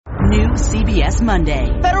New CBS Monday.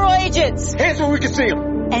 Federal agents! Hands where we can see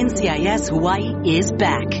them. NCIS Hawaii is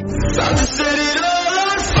back.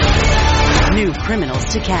 New criminals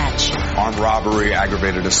to catch. Armed robbery,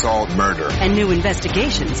 aggravated assault, murder. And new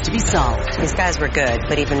investigations to be solved. These guys were good,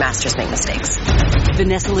 but even masters make mistakes.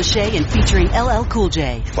 Vanessa Lachey and featuring LL Cool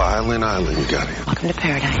J. Violin Island, you got it. Welcome to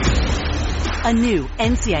paradise. A new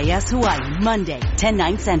NCIS Hawaii, Monday,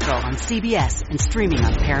 10/9 Central on CBS and streaming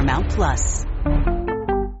on Paramount Plus.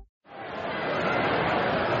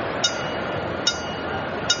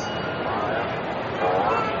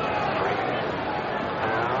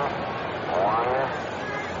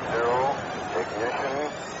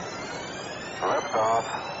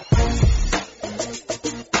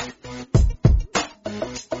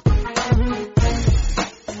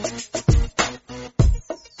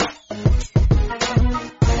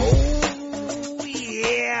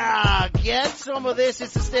 This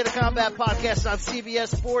is the State of Combat podcast on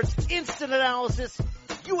CBS Sports. Instant analysis.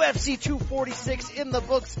 UFC 246 in the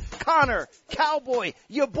books. Conor, Cowboy,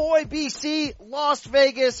 your boy BC, Las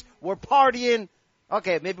Vegas. We're partying.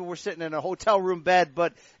 Okay, maybe we're sitting in a hotel room bed,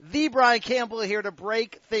 but the Brian Campbell here to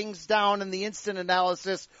break things down in the instant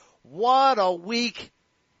analysis. What a week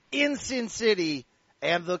in Sin City,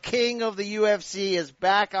 and the king of the UFC is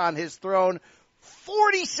back on his throne.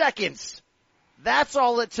 40 seconds. That's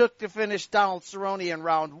all it took to finish Donald Cerrone in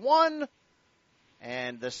round one.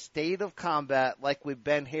 And the State of Combat, like we've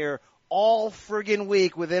been here all friggin'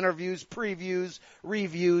 week with interviews, previews,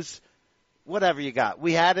 reviews, whatever you got.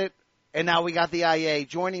 We had it, and now we got the IA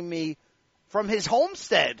joining me from his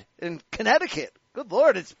homestead in Connecticut. Good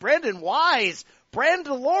Lord, it's Brandon Wise,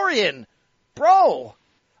 Brandalorian. Bro,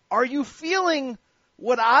 are you feeling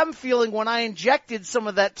what I'm feeling when I injected some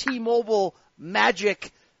of that T-Mobile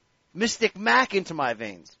magic Mystic Mac into my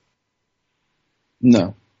veins?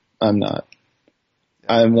 No, I'm not.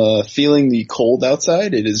 I'm feeling the cold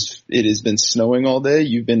outside. It has been snowing all day.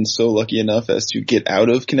 You've been so lucky enough as to get out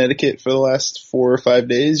of Connecticut for the last 4 or 5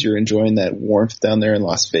 days. You're enjoying that warmth down there in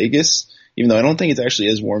Las Vegas, even though I don't think it's actually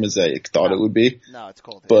as warm as I thought it would be. No, it's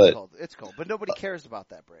cold. But, it's cold. But nobody cares about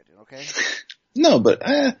that, Brandon, okay? No, but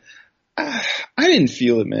I didn't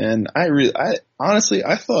feel it, man. Honestly,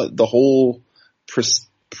 I thought the whole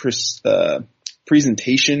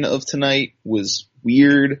presentation of tonight was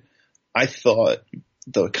weird. I thought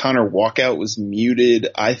the Conor walkout was muted.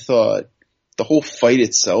 I thought the whole fight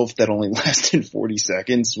itself that only lasted 40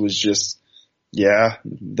 seconds was just, yeah,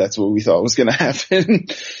 that's what we thought was going to happen.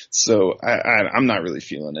 So I'm not really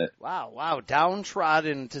feeling it. Wow.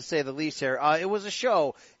 Downtrodden, to say the least here. It was a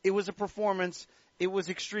show. It was a performance. It was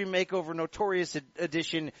Extreme Makeover Notorious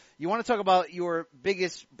Edition. You want to talk about your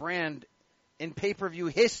biggest brand in pay-per-view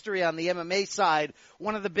history on the MMA side,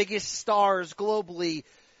 one of the biggest stars globally,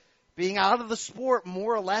 being out of the sport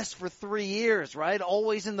more or less for 3 years, right?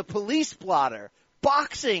 Always in the police blotter.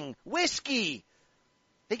 Boxing, whiskey.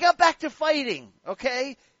 They got back to fighting,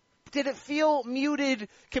 okay? Did it feel muted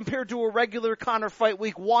compared to a regular Conor fight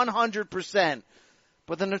week? 100%.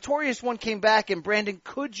 But the Notorious one came back, and Brandon,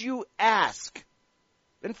 could you ask?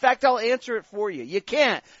 In fact, I'll answer it for you. You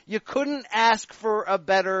can't. You couldn't ask for a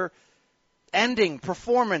better ending,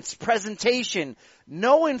 performance, presentation.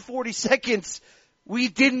 No, in 40 seconds, we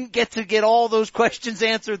didn't get all those questions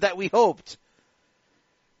answered that we hoped.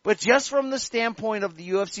 But just from the standpoint of the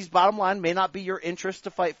UFC's bottom line, may not be your interest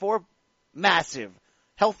to fight for, massive.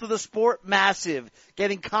 Health of the sport, massive.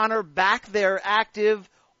 Getting Conor back there active,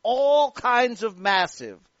 all kinds of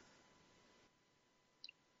massive.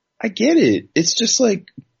 I get it. It's just like,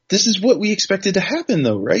 this is what we expected to happen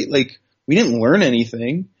though, right? Like, we didn't learn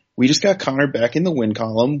anything. We just got Conor back in the win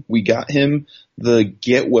column. We got him the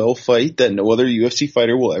get well fight that no other UFC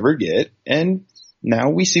fighter will ever get. And now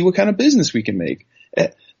we see what kind of business we can make.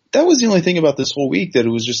 That was the only thing about this whole week, that it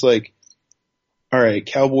was just like, all right,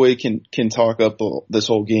 Cowboy can talk up this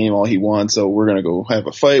whole game all he wants. So we're going to go have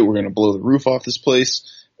a fight. We're going to blow the roof off this place.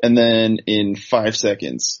 And then in 5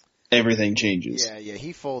 seconds, everything changes. Yeah,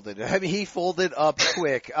 he folded. I mean, he folded up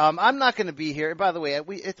quick. I'm not going to be here. By the way,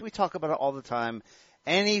 we talk about it all the time.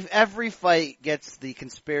 Every fight gets the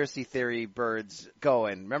conspiracy theory birds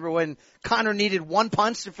going. Remember when Conor needed one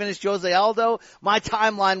punch to finish Jose Aldo? My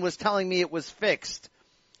timeline was telling me it was fixed.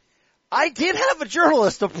 I did have a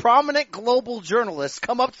journalist, a prominent global journalist,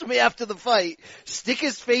 come up to me after the fight, stick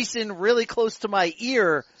his face in really close to my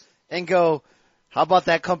ear, and go, how about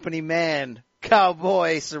that company man,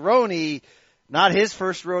 Cowboy Cerrone, not his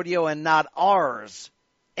first rodeo and not ours,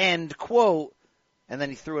 end quote. And then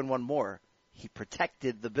he threw in one more. He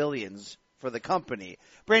protected the billions for the company.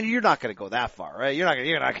 Brandon, you're not going to go that far, right? You're not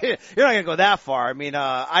going to go that far. I mean,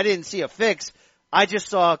 I didn't see a fix. I just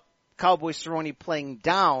saw Cowboy Cerrone playing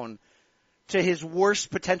down to his worst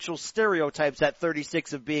potential stereotypes at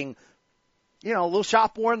 36 of being, you know, a little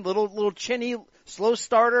shop-worn, little chinny, slow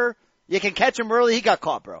starter. You can catch him early. He got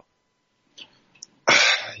caught, bro.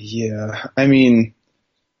 Yeah, I mean,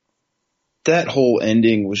 that whole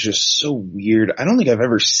ending was just so weird. I don't think I've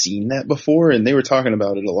ever seen that before, and they were talking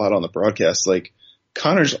about it a lot on the broadcast. Like,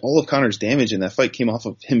 all of Conor's damage in that fight came off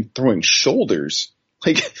of him throwing shoulders.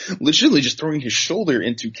 Like, literally just throwing his shoulder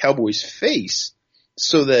into Cowboy's face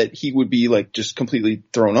so that he would be, like, just completely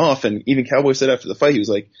thrown off. And even Cowboy said after the fight, he was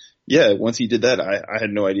like, yeah, once he did that, I had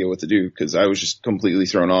no idea what to do because I was just completely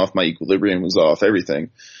thrown off. My equilibrium was off, everything.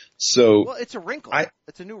 So, well, it's a wrinkle.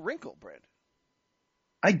 It's a new wrinkle, Brad.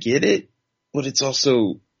 I get it, but it's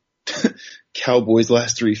also Cowboy's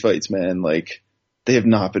last 3 fights, man. Like, they have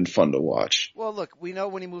not been fun to watch. Well, look, we know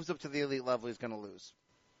when he moves up to the elite level, he's going to lose.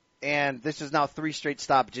 And this is now 3 straight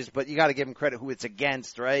stoppages, but you got to give him credit who it's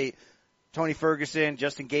against, right? Tony Ferguson,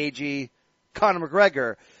 Justin Gaethje, Conor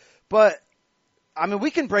McGregor. But, I mean,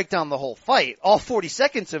 we can break down the whole fight. All 40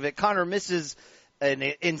 seconds of it, Conor misses an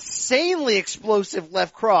insanely explosive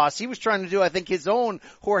left cross. He was trying to do, I think, his own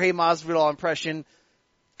Jorge Masvidal impression.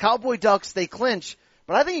 Cowboy ducks, they clinch.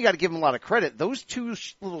 But I think you got to give him a lot of credit. Those 2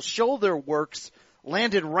 little shoulder works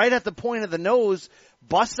landed right at the point of the nose,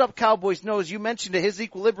 busts up Cowboy's nose. You mentioned his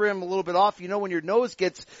equilibrium a little bit off. You know, when your nose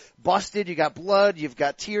gets busted, you got blood, you've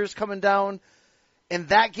got tears coming down. And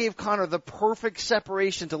that gave Conor the perfect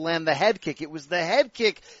separation to land the head kick. It was the head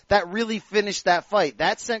kick that really finished that fight.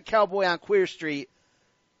 That sent Cowboy on Queer Street.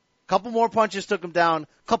 Couple more punches took him down.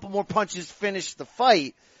 Couple more punches finished the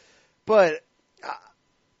fight. But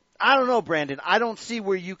I don't know, Brandon. I don't see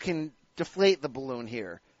where you can deflate the balloon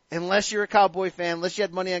here. Unless you're a Cowboy fan, unless you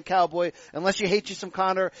had money on Cowboy, unless you hate you some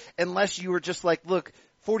Conor, unless you were just like, look,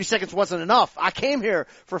 40 seconds wasn't enough. I came here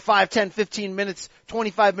for 5, 10, 15 minutes,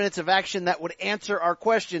 25 minutes of action that would answer our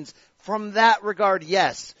questions. From that regard,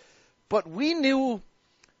 yes. But we knew,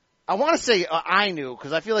 I want to say I knew,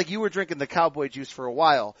 because I feel like you were drinking the Cowboy juice for a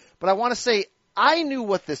while, but I want to say I knew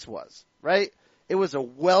what this was, right? It was a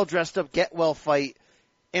well-dressed-up, get-well fight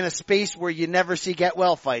in a space where you never see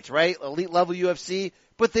get-well fights, right? Elite-level UFC.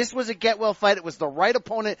 But this was a get-well fight. It was the right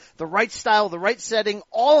opponent, the right style, the right setting,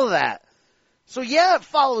 all of that. So, yeah, it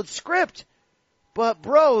followed script. But,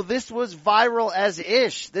 bro, this was viral as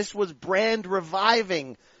ish. This was brand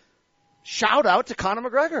reviving. Shout out to Conor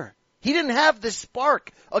McGregor. He didn't have this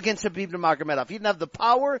spark against Khabib Nurmagomedov. He didn't have the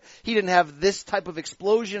power. He didn't have this type of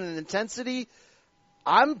explosion and intensity.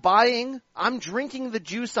 I'm drinking the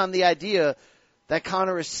juice on the idea that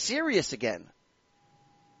Conor is serious again.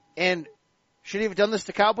 And should he have done this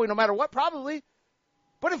to Cowboy no matter what? Probably.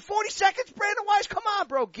 But in 40 seconds, Brandon Wise, come on,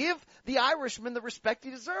 bro. Give the Irishman the respect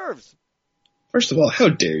he deserves. First of all, how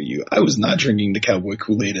dare you? I was not drinking the Cowboy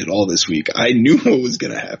Kool-Aid at all this week. I knew what was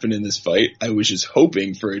going to happen in this fight. I was just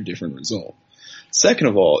hoping for a different result. Second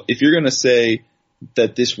of all, if you're going to say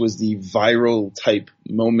that this was the viral type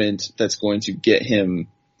moment that's going to get him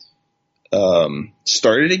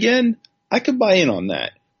started again, I could buy in on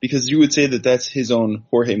that. Because you would say that that's his own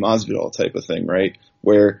Jorge Masvidal type of thing, right?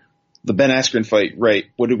 Where the Ben Askren fight, right,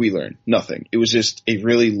 what did we learn? Nothing. It was just a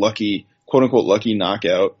really lucky, quote-unquote lucky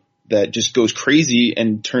knockout that just goes crazy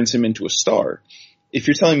and turns him into a star. If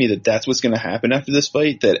you're telling me that that's what's going to happen after this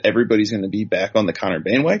fight, that everybody's going to be back on the Conor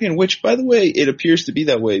bandwagon, which, by the way, it appears to be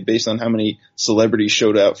that way based on how many celebrities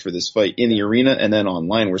showed out for this fight in the arena and then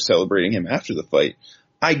online were celebrating him after the fight.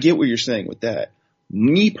 I get what you're saying with that.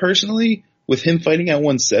 Me personally, with him fighting at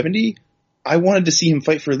 170, I wanted to see him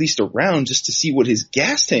fight for at least a round just to see what his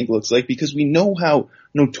gas tank looks like because we know how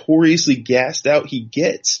notoriously gassed out he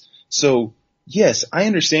gets. So, yes, I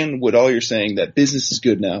understand what all you're saying, that business is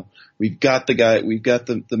good now. We've got the guy, we've got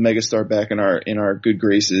the megastar back in our good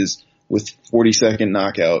graces with 40-second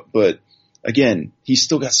knockout. But, again, he's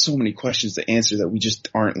still got so many questions to answer that we just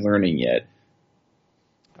aren't learning yet.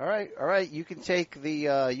 All right. You can take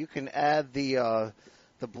you can add the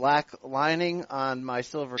black lining on my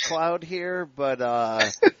silver cloud here, but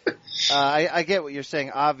I get what you're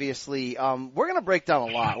saying. Obviously, we're going to break down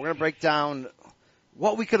a lot. We're going to break down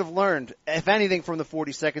what we could have learned, if anything, from the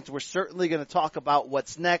 40 seconds. We're certainly going to talk about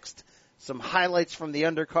what's next, some highlights from the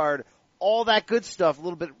undercard, all that good stuff, a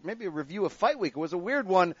little bit, maybe a review of Fight Week. It was a weird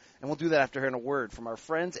one, and we'll do that after hearing a word from our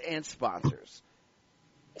friends and sponsors.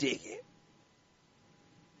 Dig it.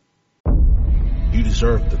 You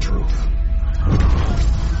deserve the truth.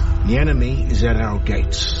 The enemy is at our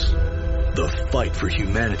gates. The fight for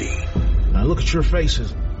humanity. Now look at your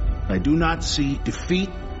faces. I do not see defeat.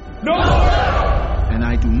 No! And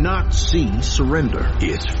I do not see surrender.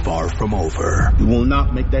 It's far from over. You will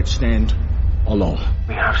not make that stand alone.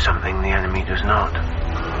 We have something the enemy does not.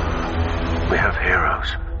 We have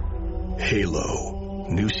heroes. Halo.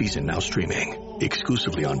 New season now streaming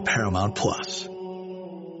exclusively on Paramount Plus.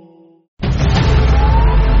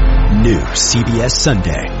 New CBS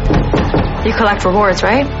Sunday. You collect rewards,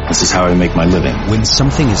 right? This is how I make my living. When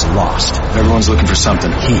something is lost, everyone's looking for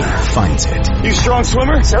something. He finds it. You strong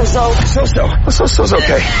swimmer? So-so. So-so's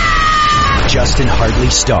okay. Justin Hartley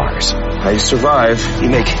stars. How you survive, you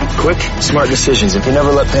make quick, smart decisions if you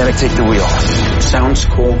never let panic take the wheel. Sounds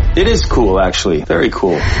cool. It is cool, actually. Very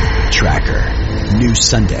cool. Tracker. New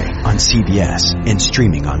Sunday on CBS and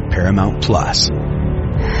streaming on Paramount Plus.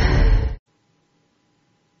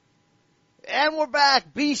 And we're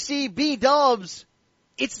back. BCB Dubs.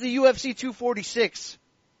 It's the UFC 246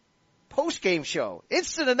 post-game show.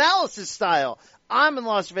 Instant analysis style. I'm in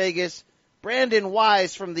Las Vegas. Brandon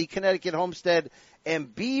Wise from the Connecticut Homestead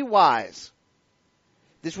and B Wise.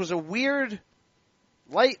 This was a weird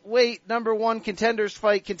lightweight number one contenders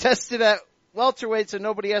fight contested at welterweight, so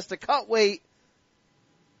nobody has to cut weight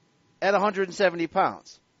at 170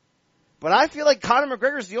 pounds. But I feel like Conor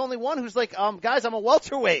McGregor's the only one who's like, guys, I'm a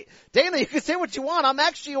welterweight. Dana, you can say what you want. I'm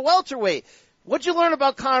actually a welterweight. What'd you learn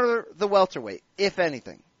about Conor the welterweight, if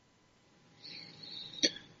anything?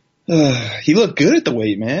 He looked good at the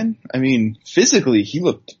weight, man. I mean, physically, he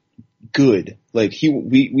looked good. Like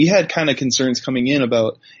we had kind of concerns coming in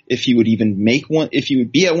about if he would even if he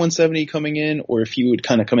would be at 170 coming in, or if he would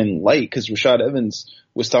kind of come in light, because Rashad Evans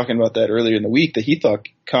was talking about that earlier in the week, that he thought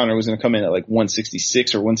Conor was going to come in at like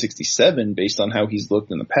 166 or 167 based on how he's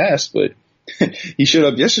looked in the past. But he showed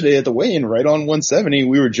up yesterday at the weigh-in right on 170.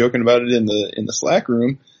 We were joking about it in the Slack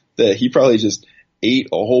room that he probably just ate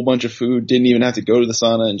a whole bunch of food, didn't even have to go to the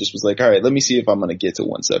sauna, and just was like, all right, let me see if I'm going to get to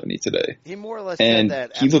 170 today. He more or less and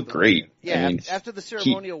said that. He looked great. Yeah, I mean, after the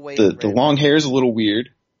ceremonial weigh-in. The long hair is a little weird.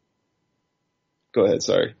 Go ahead,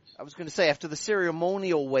 sorry. I was going to say, after the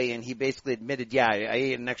ceremonial weigh-in, he basically admitted, yeah, I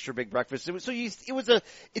ate an extra big breakfast.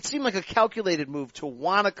 It seemed like a calculated move to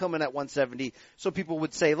want to come in at 170, so people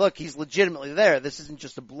would say, look, he's legitimately there. This isn't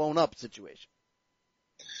just a blown-up situation.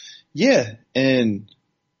 Yeah, and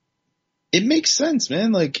it makes sense,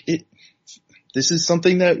 man. Like, this is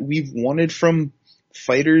something that we've wanted from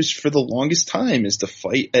fighters for the longest time, is to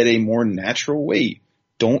fight at a more natural weight.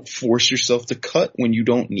 Don't force yourself to cut when you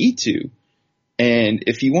don't need to. And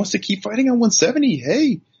if he wants to keep fighting on 170,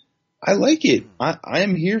 hey, I like it. I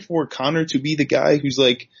am here for Conor to be the guy who's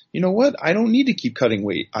like, you know what? I don't need to keep cutting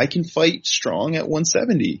weight. I can fight strong at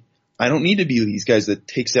 170. I don't need to be these guys that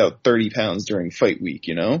takes out 30 pounds during fight week,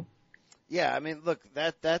 you know? Yeah, I mean, look,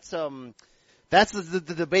 that's the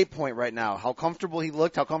debate point right now. How comfortable he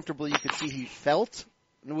looked, how comfortable you could see he felt,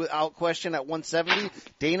 without question, at 170.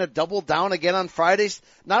 Dana doubled down again on Fridays,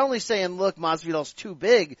 not only saying, look, Masvidal's too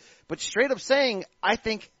big, but straight up saying, I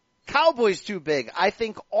think Cowboy's too big. I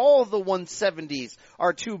think all the 170s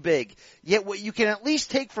are too big. Yet what you can at least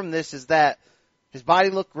take from this is that his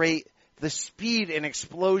body looked great. The speed and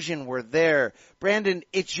explosion were there. Brandon,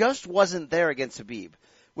 it just wasn't there against Khabib,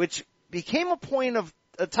 which became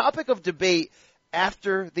a topic of debate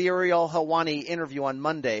after the Ariel Helwani interview on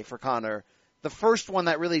Monday for Conor. The first one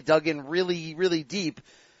that really dug in really, really deep.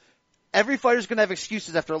 Every fighter's going to have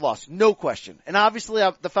excuses after a loss, no question. And obviously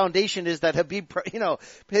the foundation is that Khabib,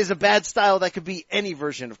 has a bad style that could be any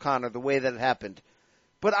version of Conor the way that it happened.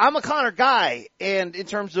 But I'm a Conor guy, and in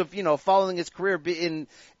terms of, following his career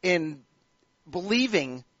in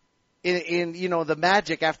believing in the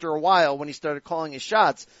magic after a while when he started calling his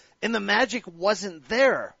shots, and the magic wasn't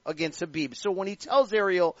there against Khabib. So when he tells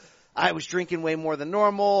Ariel, I was drinking way more than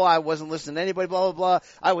normal, I wasn't listening to anybody, blah, blah, blah,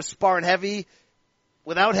 I was sparring heavy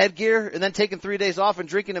without headgear, and then taking 3 days off and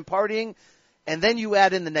drinking and partying, and then you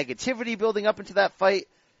add in the negativity building up into that fight.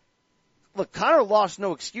 Look, Conor lost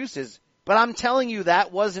no excuses, but I'm telling you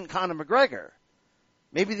that wasn't Conor McGregor.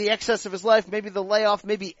 Maybe the excess of his life, maybe the layoff,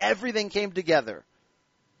 maybe everything came together.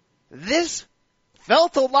 This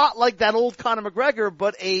felt a lot like that old Conor McGregor,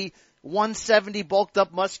 but a 170 bulked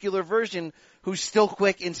up muscular version who's still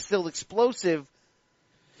quick and still explosive.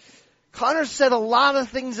 Conor said a lot of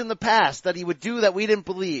things in the past that he would do that we didn't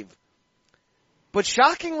believe. But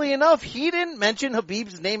shockingly enough, he didn't mention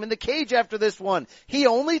Khabib's name in the cage after this one. He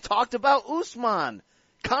only talked about Usman.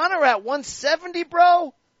 Conor at 170,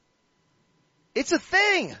 bro? It's a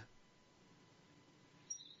thing.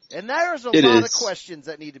 And there's a lot of questions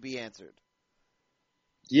that need to be answered.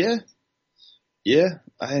 Yeah. Yeah.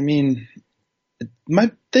 I mean,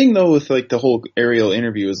 my thing though with like the whole Ariel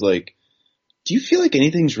interview is like, do you feel like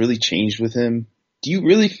anything's really changed with him? Do you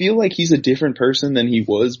really feel like he's a different person than he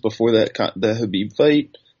was before the Khabib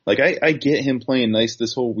fight? Like, I get him playing nice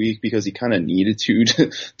this whole week because he kind of needed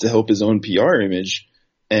to help his own PR image.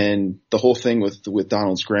 And the whole thing with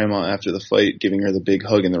Donald's grandma after the fight, giving her the big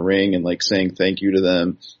hug in the ring and like saying thank you to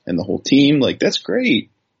them and the whole team, like that's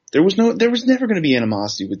great. There was never going to be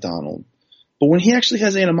animosity with Donald. But when he actually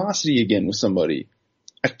has animosity again with somebody,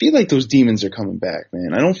 I feel like those demons are coming back,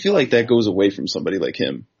 man. I don't feel like that goes away from somebody like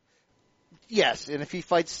him. Yes, and if he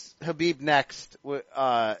fights Khabib next,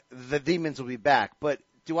 the demons will be back. But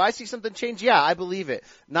do I see something change? Yeah, I believe it.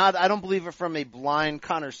 I don't believe it from a blind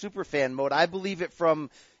Conor superfan mode. I believe it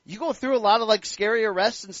from you go through a lot of like scary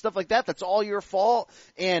arrests and stuff like that. That's all your fault,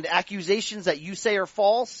 and accusations that you say are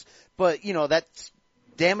false. But you know that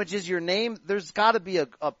damages your name. There's got to be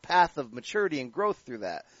a path of maturity and growth through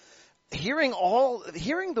that. Hearing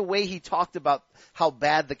the way he talked about how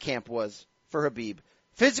bad the camp was for Khabib.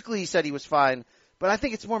 Physically, he said he was fine, but I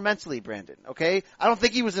think it's more mentally, Brandon, okay? I don't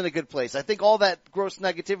think he was in a good place. I think all that gross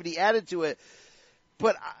negativity added to it,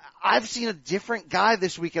 but I've seen a different guy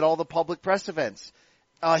this week at all the public press events.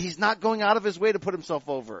 He's not going out of his way to put himself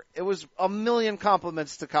over. It was a million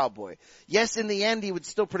compliments to Cowboy. Yes, in the end, he would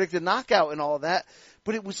still predict a knockout and all of that,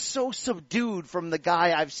 but it was so subdued from the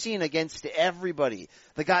guy I've seen against everybody.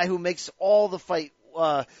 The guy who makes all the fight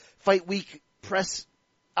week press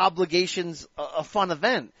obligations a fun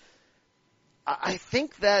event. I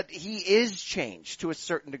think that he is changed to a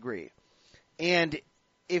certain degree. And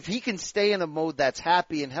if he can stay in a mode that's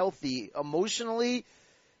happy and healthy emotionally,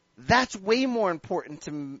 that's way more important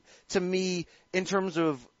to me in terms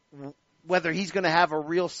of whether he's going to have a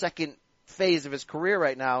real second phase of his career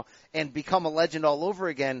right now and become a legend all over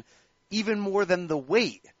again, even more than the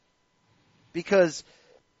weight. Because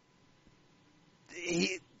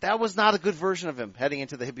that was not a good version of him heading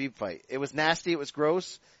into the Khabib fight. It was nasty, it was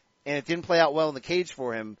gross, and it didn't play out well in the cage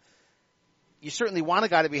for him. You certainly want a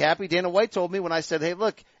guy to be happy. Dana White told me when I said, hey,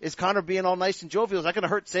 look, is Conor being all nice and jovial? Is that going to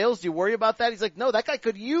hurt sales? Do you worry about that? He's like, no, that guy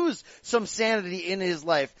could use some sanity in his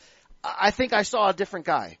life. I think I saw a different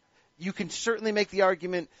guy. You can certainly make the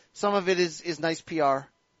argument some of it is nice PR.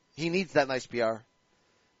 He needs that nice PR.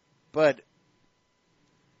 But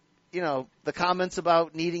you know, the comments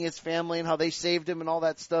about needing his family and how they saved him and all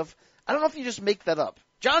that stuff. I don't know if you just make that up.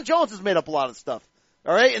 John Jones has made up a lot of stuff.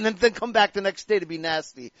 All right. And then come back the next day to be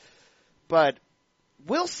nasty. But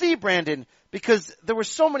we'll see, Brandon, because there were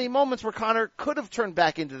so many moments where Conor could have turned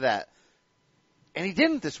back into that. And he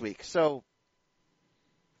didn't this week. So.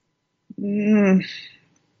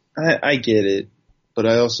 I get it. But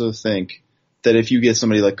I also think that if you get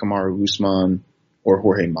somebody like Kamaru Usman or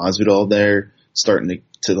Jorge Masvidal there starting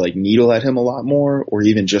to like needle at him a lot more, or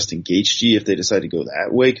even Justin Gaethje if they decide to go that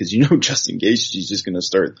way, because you know Justin Gaethje is just going to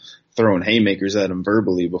start throwing haymakers at him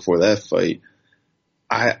verbally before that fight.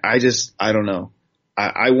 I don't know.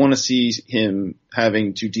 I want to see him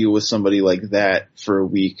having to deal with somebody like that for a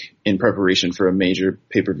week in preparation for a major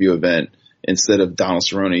pay-per-view event instead of Donald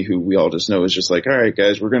Cerrone, who we all just know is just like, all right,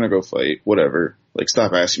 guys, we're going to go fight, whatever. Like,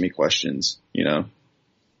 stop asking me questions, you know?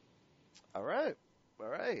 All right.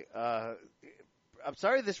 I'm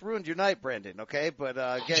sorry this ruined your night, Brandon, okay? But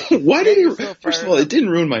why did you? First of all, it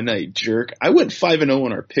didn't ruin my night, jerk. I went 5-0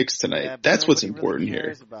 on our picks tonight. Yeah, that's what's important really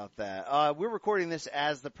cares here. About that. We're recording this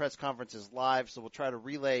as the press conference is live, so we'll try to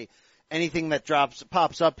relay anything that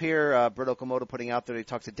pops up here. Brett Okamoto putting out there. He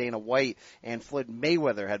talked to Dana White, and Floyd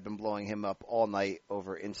Mayweather had been blowing him up all night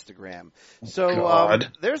over Instagram. So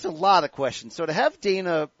there's a lot of questions. So to have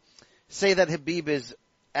Dana say that Khabib is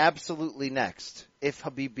absolutely next if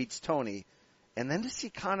Khabib beats Tony, and then to see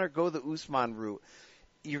Conor go the Usman route,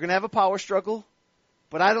 you're going to have a power struggle,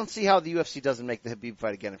 but I don't see how the UFC doesn't make the Khabib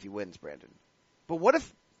fight again if he wins, Brandon. But what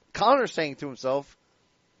if Conor's saying to himself,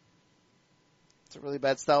 it's a really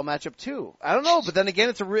bad style matchup too? I don't know, but then again,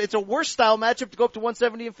 it's a worse style matchup to go up to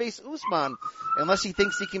 170 and face Usman, unless he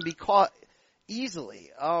thinks he can be caught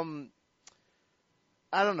easily. I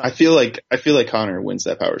don't know. I feel like Conor wins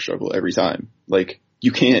that power struggle every time. Like,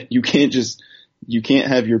 you can't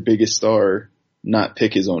have your biggest star not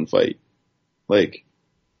pick his own fight. Like,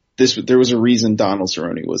 there was a reason Donald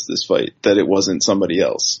Cerrone was this fight, that it wasn't somebody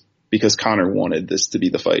else, because Conor wanted this to be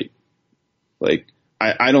the fight. Like,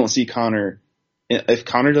 I don't see Conor, if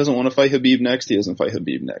Conor doesn't want to fight Khabib next, he doesn't fight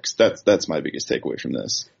Khabib next. That's my biggest takeaway from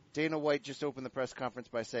this. Dana White just opened the press conference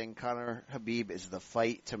by saying Conor Khabib is the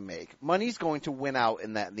fight to make. Money's going to win out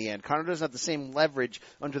in the end. Conor doesn't have the same leverage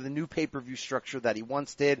under the new pay-per-view structure that he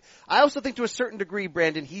once did. I also think to a certain degree,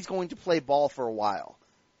 Brandon, he's going to play ball for a while.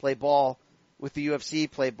 Play ball with the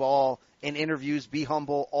UFC, play ball in interviews, be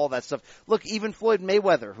humble, all that stuff. Look, even Floyd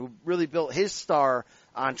Mayweather, who really built his star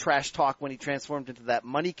on trash talk when he transformed into that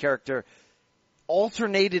money character,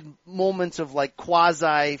 alternated moments of like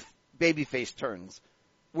quasi babyface turns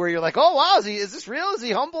where you're like, oh wow, is this real? Is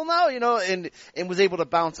he humble now? You know, and was able to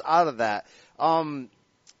bounce out of that. What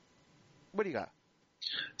do you got?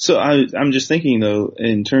 So I'm just thinking though,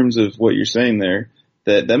 in terms of what you're saying there,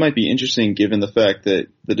 that might be interesting given the fact that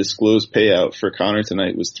the disclosed payout for Conor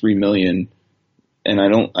tonight was $3 million. And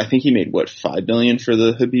I think he made $5 million for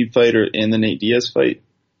the Khabib fight and the Nate Diaz fight.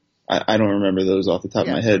 I don't remember those off the top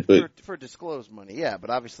of my head, but for disclosed money, yeah. But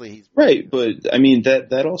obviously he's right. But I mean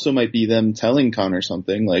that also might be them telling Conor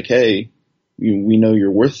something like, "Hey, we know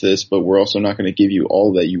you're worth this, but we're also not going to give you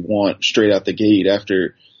all that you want straight out the gate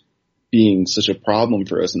after being such a problem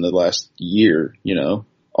for us in the last year." You know.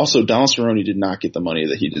 Also, Donald Cerrone did not get the money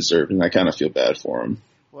that he deserved, and I kind of feel bad for him.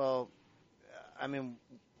 Well, I mean,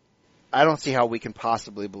 I don't see how we can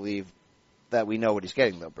possibly believe that we know what he's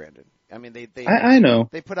getting, though, Brandon. I mean, I know.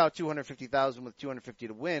 They put out $250,000 with $250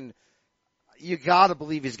 to win. You gotta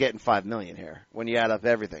believe he's getting $5 million here when you add up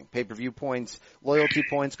everything. Pay-per-view points, loyalty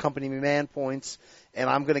points, company man points. And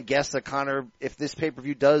I'm gonna guess that Conor, if this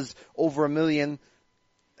pay-per-view does over $1 million,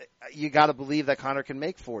 you gotta believe that Conor can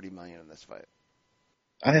make $40 million in this fight.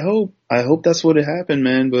 I hope that's what happened,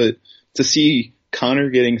 man. But to see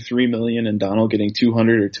Conor getting $3 million and Donald getting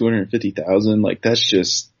 200 or 250,000, like that's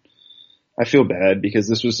just, I feel bad because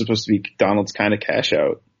this was supposed to be Donald's kind of cash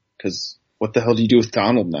out. Because what the hell do you do with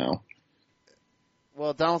Donald now?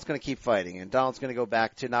 Well, Donald's going to keep fighting, and Donald's going to go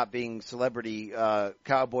back to not being celebrity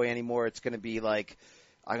cowboy anymore. It's going to be like,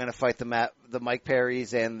 I'm going to fight the Mike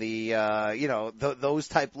Perrys and those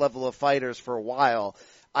type level of fighters for a while.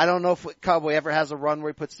 I don't know if Cowboy ever has a run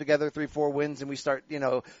where he puts together 3-4 wins and we start,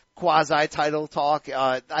 quasi title talk.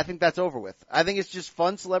 I think that's over with. I think it's just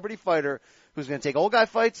fun celebrity fighter who's going to take old guy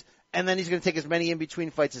fights, and then he's going to take as many in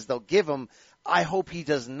between fights as they'll give him. I hope he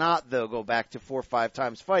does not, though, go back to 4 or 5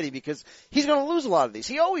 times fighting because he's going to lose a lot of these.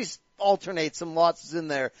 He always alternates some losses in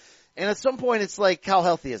there. And at some point, it's like, how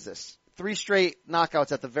healthy is this? 3 straight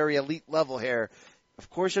knockouts at the very elite level here. Of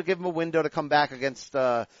course, you'll give him a window to come back against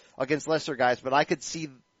lesser guys, but I could see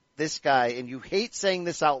this guy, and you hate saying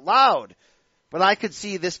this out loud, but I could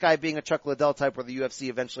see this guy being a Chuck Liddell type where the UFC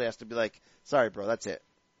eventually has to be like, sorry, bro, that's it.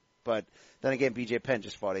 But then again, BJ Penn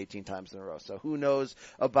just fought 18 times in a row, so who knows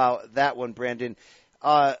about that one, Brandon.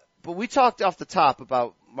 But we talked off the top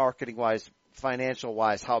about marketing-wise,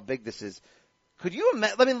 financial-wise, how big this is. Could you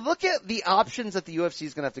imagine? I mean, look at the options that the UFC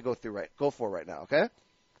is going to have to go for right now, okay?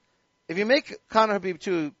 If you make Conor Khabib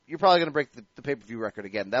 2, you're probably going to break the pay-per-view record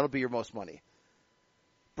again. That'll be your most money.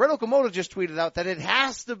 Brett Okamoto just tweeted out that it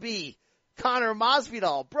has to be Conor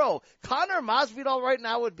Masvidal. Bro, Conor Masvidal right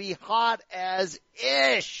now would be hot as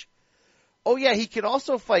ish. Oh yeah, he could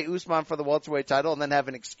also fight Usman for the welterweight title and then have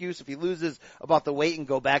an excuse if he loses about the weight and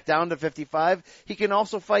go back down to 55. He can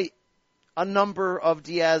also fight a number of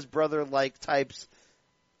Diaz brother-like types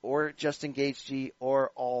or Justin Gaethje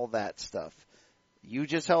or all that stuff. You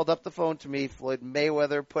just held up the phone to me. Floyd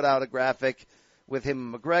Mayweather put out a graphic with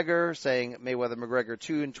him and McGregor saying Mayweather-McGregor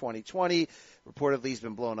 2 in 2020. Reportedly he's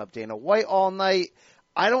been blowing up Dana White all night.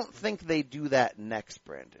 I don't think they do that next,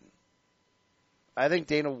 Brandon. I think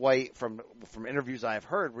Dana White, from interviews I've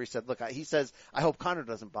heard, where he said, look, he says, I hope Conor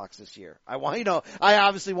doesn't box this year. I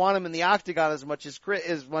obviously want him in the octagon as much as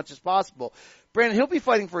possible. Brandon, he'll be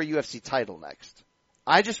fighting for a UFC title next.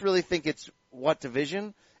 I just really think it's what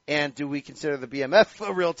division, and do we consider the BMF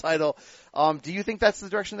a real title? Do you think that's the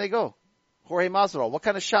direction they go? Jorge Masvidal, what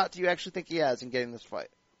kind of shot do you actually think he has in getting this fight?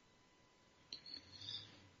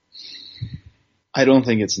 I don't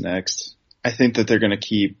think it's next. I think that they're going to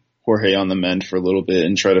keep Jorge on the mend for a little bit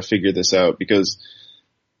and try to figure this out because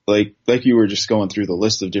like you were just going through the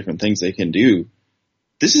list of different things they can do.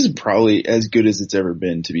 This is probably as good as it's ever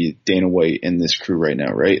been to be Dana White and this crew right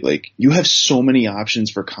now, right? Like you have so many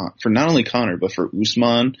options for not only Conor, but for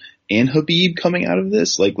Usman and Khabib coming out of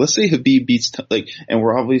this. Like let's say Khabib beats, and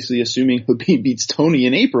we're obviously assuming Khabib beats Tony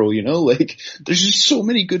in April, like there's just so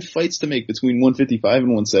many good fights to make between 155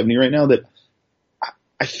 and 170 right now that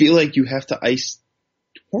I feel like you have to ice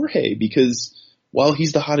Jorge because while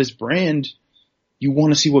he's the hottest brand, you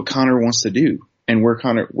want to see what Conor wants to do and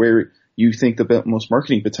where you think the most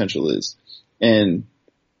marketing potential is. And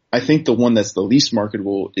I think the one that's the least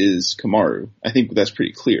marketable is Kamaru. I think that's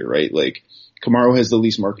pretty clear, right? Like Kamaru has the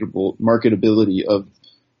least marketability of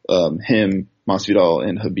him, Masvidal,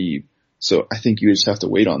 and Khabib. So I think you just have to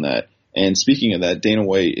wait on that. And speaking of that, Dana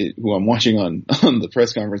White, who I'm watching on the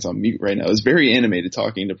press conference on mute right now, is very animated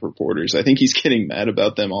talking to reporters. I think he's getting mad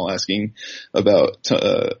about them all asking about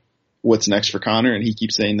what's next for Conor, and he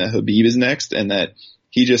keeps saying that Khabib is next, and that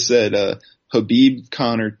he just said Khabib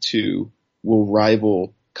Conor 2 will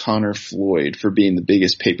rival Conor Floyd for being the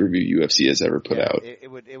biggest pay-per-view UFC has ever put out. It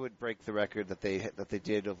would break the record that they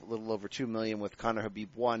did of a little over 2 million with Conor Habib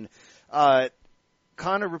 1.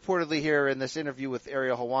 Conor reportedly here in this interview with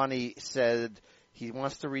Ariel Helwani said he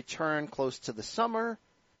wants to return close to the summer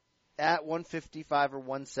at 155 or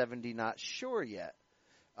 170, not sure yet.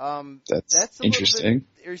 That's interesting.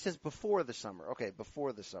 He says before the summer. Okay,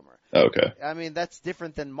 before the summer. Okay. I mean, that's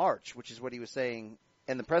different than March, which is what he was saying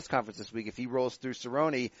in the press conference this week. If he rolls through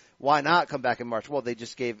Cerrone, why not come back in March? Well, they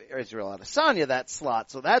just gave Israel Adesanya that slot,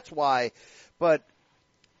 so that's why. But,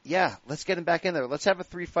 yeah, let's get him back in there. Let's have a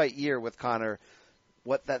 3-fight year with Conor.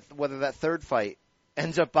 Whether that third fight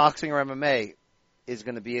ends up boxing or MMA is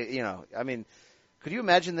going to be, I mean, could you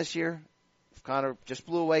imagine this year if Conor just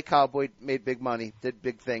blew away Cowboy, made big money, did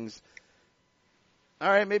big things? All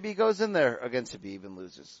right, maybe he goes in there against Habib and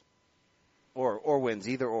loses. Or wins,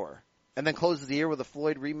 either or. And then closes the year with a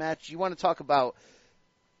Floyd rematch. You want to talk about,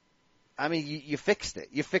 I mean, you fixed it.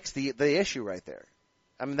 You fixed the issue right there.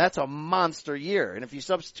 I mean, that's a monster year. And if you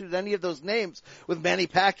substitute any of those names with Manny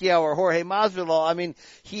Pacquiao or Jorge Masvidal, I mean,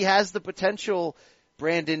 he has the potential,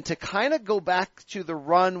 Brandon, to kind of go back to the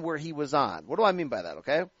run where he was on. What do I mean by that,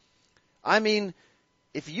 okay? I mean,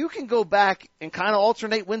 if you can go back and kind of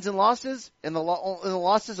alternate wins and losses, and the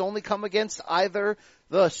losses only come against either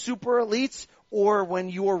the super elites or when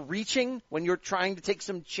you're reaching, when you're trying to take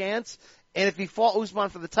some chance, and if he fought Usman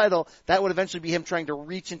for the title, that would eventually be him trying to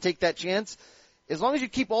reach and take that chance. As long as you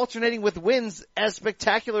keep alternating with wins as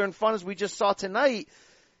spectacular and fun as we just saw tonight,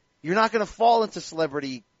 you're not going to fall into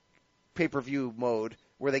celebrity pay-per-view mode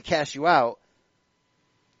where they cash you out.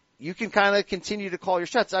 You can kind of continue to call your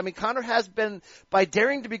shots. I mean, Conor has been, by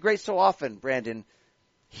daring to be great so often, Brandon,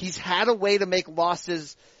 he's had a way to make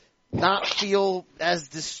losses not feel as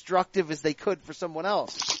destructive as they could for someone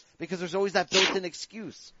else, because there's always that built-in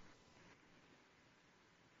excuse.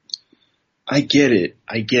 I get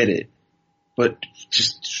it. But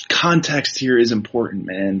just context here is important,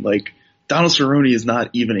 man. Like, Donald Cerrone is not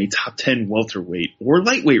even a top 10 welterweight or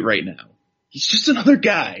lightweight right now. He's just another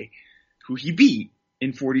guy who he beat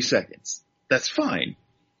in 40 seconds. That's fine.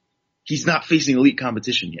 He's not facing elite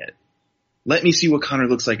competition yet. Let me see what Conor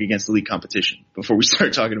looks like against elite competition before we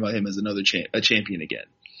start talking about him as another a champion again.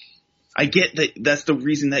 I get that that's the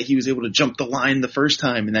reason that he was able to jump the line the first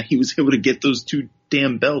time and that he was able to get those 2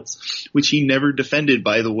 damn belts, which he never defended,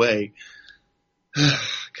 by the way. God,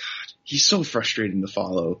 he's so frustrating to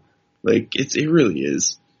follow. Like, it really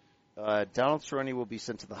is. Donald Cerrone will be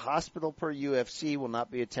sent to the hospital per UFC, will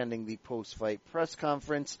not be attending the post-fight press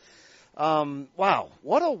conference. Wow,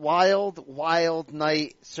 what a wild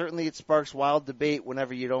night. Certainly it sparks wild debate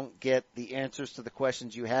whenever you don't get the answers to the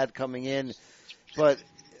questions you had coming in. But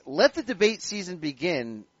let the debate season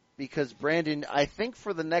begin, because, Brandon, I think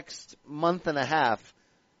for the next month and a half,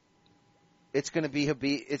 it's going to be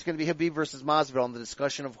Habib versus Masvidal in the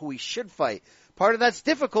discussion of who he should fight. Part of that's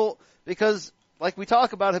difficult because, like we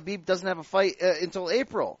talk about, Habib doesn't have a fight until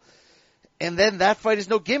April. And then that fight is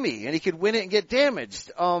no gimme, and he could win it and get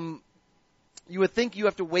damaged. You would think you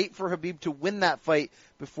have to wait for Habib to win that fight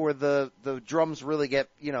before the drums really get,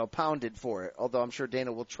 pounded for it, although I'm sure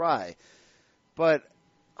Dana will try. But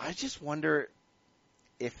I just wonder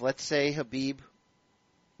if, let's say, Habib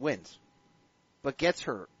wins, but gets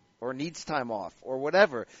hurt, or needs time off, or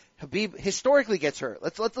whatever. Habib historically gets hurt.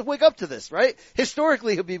 Let's wake up to this, right?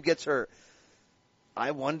 Historically, Habib gets hurt.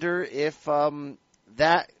 I wonder if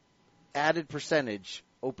that added percentage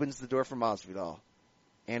opens the door for Masvidal.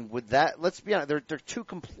 And with that, let's be honest, they're 2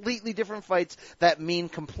 completely different fights that mean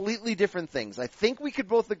completely different things. I think we could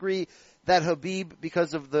both agree that Habib,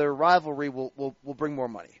 because of the rivalry, will bring more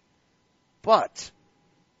money. But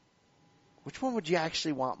which one would you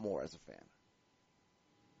actually want more as a fan?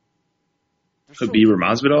 Habib or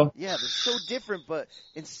Masvidal? Yeah, they're so different, but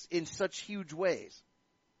in such huge ways.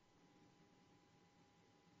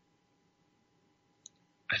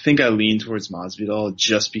 I think I lean towards Masvidal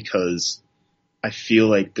just because I feel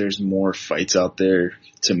like there's more fights out there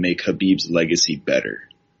to make Habib's legacy better.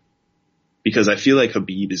 Because I feel like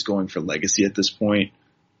Habib is going for legacy at this point,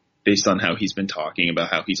 based on how he's been talking about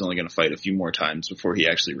how he's only going to fight a few more times before he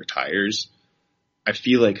actually retires. I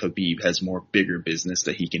feel like Habib has more bigger business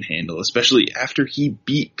that he can handle, especially after he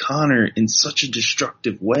beat Conor in such a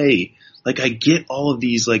destructive way. Like, I get all of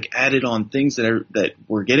these, like, added on things that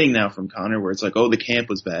we're getting now from Conor, where it's like, oh, the camp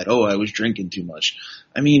was bad. Oh, I was drinking too much.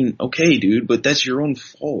 I mean, okay, dude, but that's your own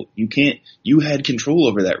fault. You had control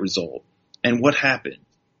over that result. And what happened?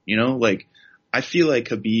 Like, I feel like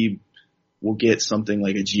Habib will get something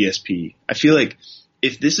like a GSP. I feel like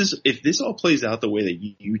if this all plays out the way that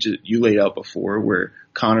you laid out before, where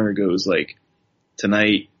Conor goes like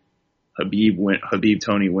tonight, Habib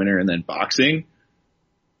Tony winner, and then boxing.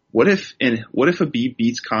 What if Habib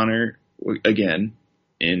beats Conor again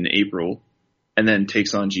in April, and then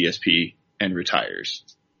takes on GSP and retires?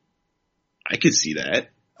 I could see that.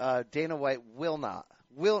 Dana White will not.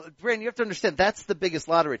 Brandon, you have to understand, that's the biggest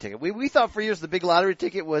lottery ticket. We thought for years the big lottery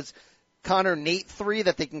ticket was Conor Nate 3,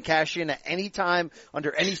 that they can cash in at any time,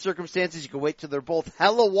 under any circumstances. You can wait till they're both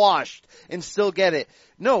hella washed and still get it.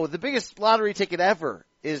 No, the biggest lottery ticket ever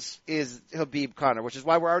is Habib Conor, which is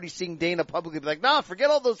why we're already seeing Dana publicly be like, nah,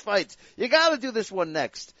 forget all those fights. You gotta do this one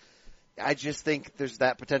next. I just think there's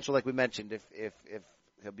that potential, like we mentioned, if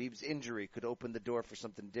Habib's injury could open the door for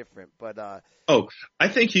something different. But I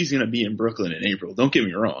think he's going to be in Brooklyn in April. Don't get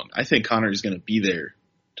me wrong. I think Conor is going to be there,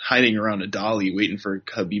 hiding around a dolly, waiting for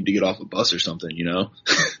Habib to get off a bus or something. You know.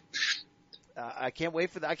 I can't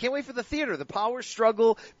wait for that. I can't wait for the theater, the power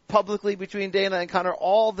struggle publicly between Dana and Conor,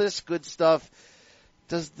 all this good stuff.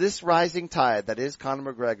 Does this rising tide that is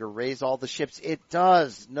Conor McGregor raise all the ships? It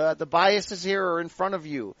does. No, the biases here are in front of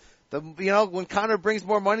you. When Conor brings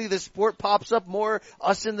more money, the sport pops up more.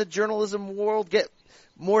 Us in the journalism world get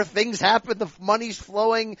more things happen. The money's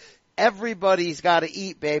flowing. Everybody's got to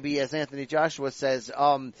eat, baby, as Anthony Joshua says.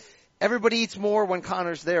 Everybody eats more when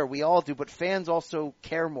Conor's there. We all do, but fans also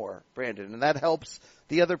care more, Brandon, and that helps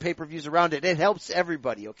the other pay-per-views around it. It helps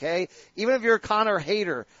everybody, okay? Even if you're a Conor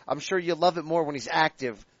hater, I'm sure you love it more when he's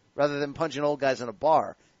active rather than punching old guys in a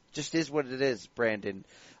bar. Just is what it is, Brandon.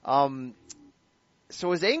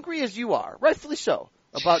 So as angry as you are, rightfully so,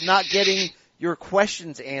 about not getting your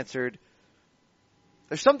questions answered,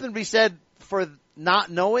 there's something to be said for not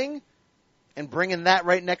knowing and bringing that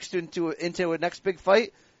right next into a next big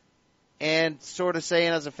fight and sort of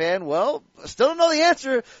saying as a fan, well, I still don't know the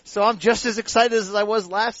answer, so I'm just as excited as I was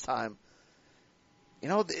last time. You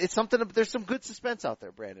know, it's something, there's some good suspense out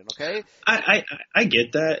there, Brandon, okay? I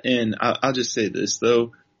get that, and I'll just say this,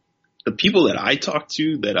 though. The people that I talk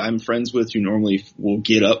to, that I'm friends with, who normally will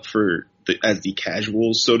get up as the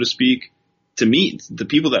casuals, so to speak, to me, the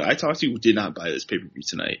people that I talked to did not buy this pay-per-view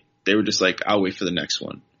tonight. They were just like, I'll wait for the next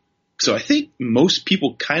one. So I think most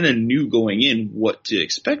people kind of knew going in what to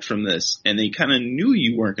expect from this, and they kind of knew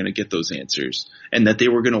you weren't going to get those answers, and that they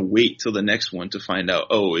were going to wait till the next one to find out,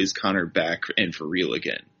 is Conor back and for real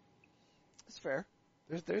again? That's fair.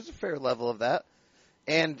 There's a fair level of that.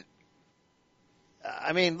 And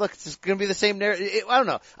I mean, look, it's going to be the same narrative. I don't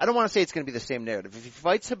know. I don't want to say it's going to be the same narrative. If he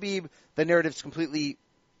fights Habib, the narrative's completely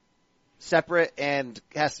separate and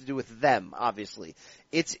has to do with them, obviously.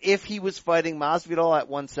 It's if he was fighting Masvidal at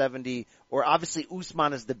 170, or obviously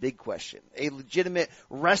Usman is the big question. A legitimate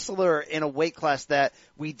wrestler in a weight class that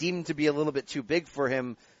we deem to be a little bit too big for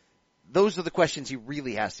him. Those are the questions he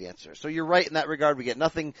really has to answer. So you're right in that regard. We get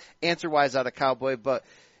nothing answer-wise out of Cowboy, but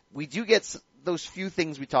we do get those few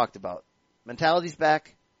things we talked about. Mentality's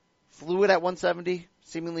back. Fluid at 170.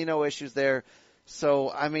 Seemingly no issues there.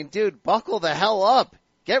 So, I mean, dude, buckle the hell up.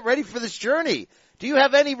 Get ready for this journey. Do you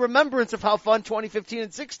have any remembrance of how fun 2015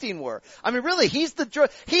 and 16 were? I mean, really, he's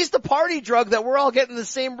the party drug that we're all getting in the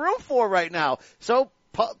same room for right now. So,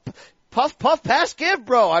 puff, pass, give,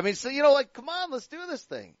 bro. I mean, so, come on, let's do this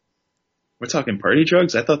thing. We're talking party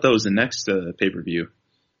drugs? I thought that was the next pay-per-view.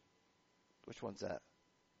 Which one's that?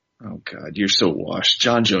 Oh, God, you're so washed.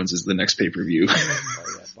 John Jones is the next pay-per-view.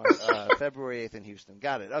 February 8th in Houston.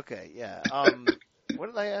 Got it. Okay, yeah. What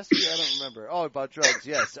did I ask you? I don't remember. Oh, about drugs,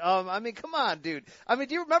 yes. I mean, come on, dude. I mean,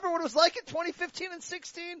 do you remember what it was like in 2015 and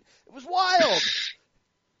 16? It was wild.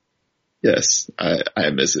 Yes, I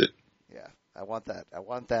miss it. Yeah, I want that. I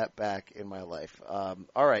want that back in my life. All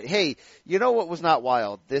right. Hey, you know what was not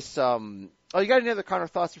wild? This, you got any other Conor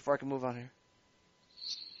thoughts before I can move on here?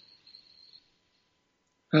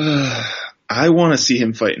 I want to see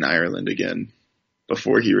him fight in Ireland again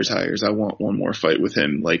before he retires. I want one more fight with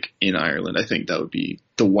him, in Ireland. I think that would be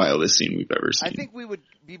the wildest scene we've ever seen. I think we would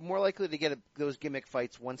be more likely to get those gimmick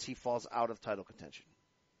fights once he falls out of title contention.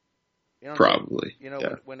 Probably.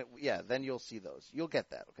 Then you'll see those. You'll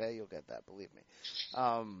get that, okay? You'll get that, believe me.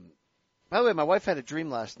 By the way, my wife had a dream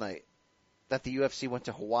last night that the UFC went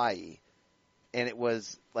to Hawaii, and it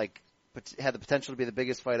was had the potential to be the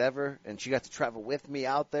biggest fight ever, and she got to travel with me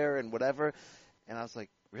out there and whatever. And I was like,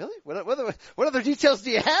 really? What other details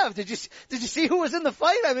do you have? Did you see who was in the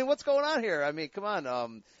fight? I mean, what's going on here? I mean, come on.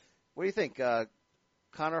 What do you think?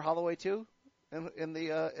 Conor Holloway too?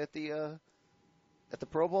 At the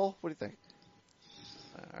Pro Bowl? What do you think?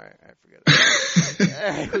 All right, I forget it. All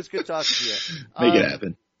right, it was good talking to you. Make it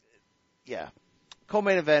happen. Yeah.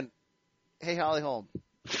 Co-main event. Hey, Holly Holm.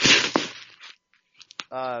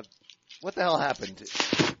 What the hell happened?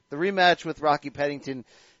 The rematch with Rocky Pennington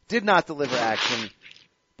did not deliver action.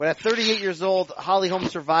 But at 38 years old, Holly Holm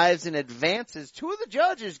survives and advances. Two of the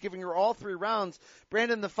judges giving her all 3 rounds.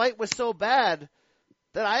 Brandon, the fight was so bad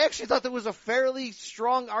that I actually thought there was a fairly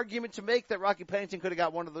strong argument to make that Rocky Pennington could have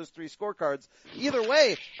got one of those 3 scorecards. Either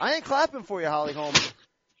way, I ain't clapping for you, Holly Holm.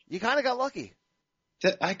 You kind of got lucky.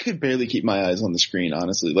 I could barely keep my eyes on the screen,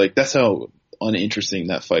 honestly. Like, that's how uninteresting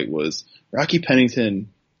that fight was. Rocky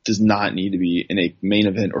Pennington does not need to be in a main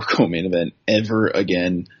event or co-main event ever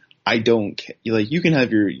again. I don't like, you can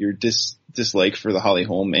have your dislike for the Holly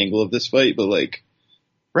Holm angle of this fight, but like,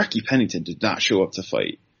 Rocky Pennington did not show up to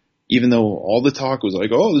fight. Even though all the talk was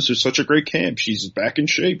like, oh, this is such a great camp. She's back in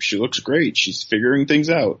shape. She looks great. She's figuring things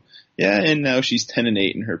out. Yeah, and now she's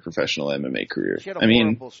 10-8 in her professional MMA career. She had a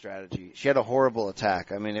horrible strategy. She had a horrible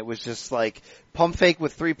attack. I mean, it was just like pump fake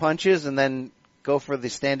with 3 punches and then go for the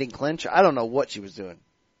standing clinch. I don't know what she was doing.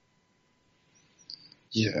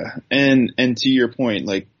 Yeah, and to your point,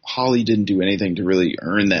 like, Holly didn't do anything to really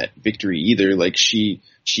earn that victory either. Like, she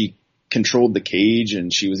controlled the cage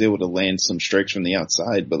and she was able to land some strikes from the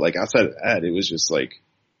outside, but like, outside of that, it was just like,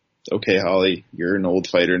 okay, Holly, you're an old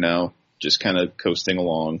fighter now, just kind of coasting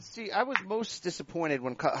along. See, I was most disappointed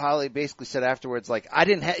when Holly basically said afterwards, like,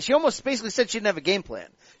 she almost basically said she didn't have a game plan.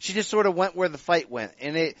 She just sort of went where the fight went,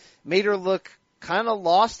 and it made her look kind of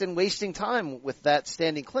lost and wasting time with that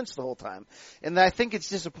standing clinch the whole time. And I think it's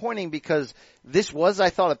disappointing because this was, I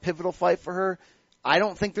thought, a pivotal fight for her. I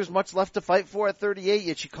don't think there's much left to fight for at 38,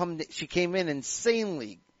 yet she came in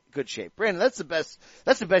insanely good shape. Brandon, that's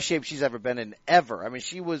the best shape she's ever been in ever. I mean,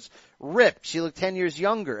 she was ripped. She looked 10 years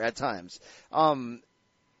younger at times. And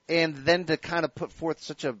then to kind of put forth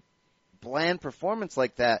such a bland performance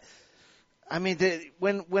like that, I mean,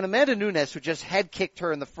 when Amanda Nunes, who just head kicked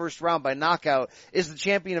her in the first round by knockout, is the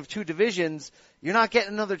champion of 2 divisions, you're not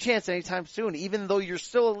getting another chance anytime soon, even though you're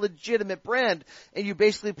still a legitimate brand, and you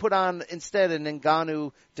basically put on instead an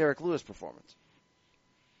Ngannou, Derek Lewis performance.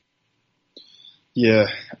 Yeah,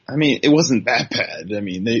 I mean, it wasn't that bad. I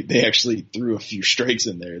mean, they actually threw a few strikes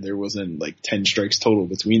in there. There wasn't like 10 strikes total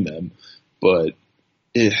between them, but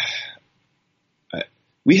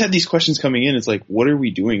we had these questions coming in. It's like, what are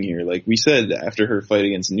we doing here? Like we said after her fight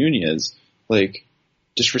against Nunez, like,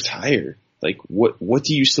 just retire. Like, what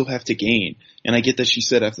do you still have to gain? And I get that she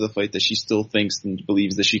said after the fight that she still thinks and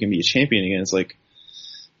believes that she can be a champion again. It's like,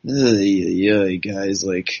 guys,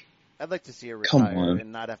 like, I'd like to see her retire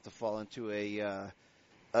and not have to fall into an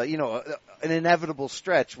inevitable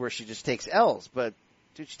stretch where she just takes L's. But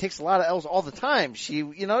dude, she takes a lot of L's all the time. She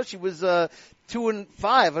was 2-5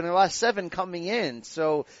 in her last 7 coming in.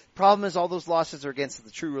 So problem is all those losses are against the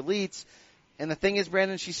true elites. And the thing is,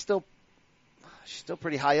 Brandon, she's still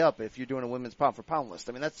pretty high up if you're doing a women's pound for pound list.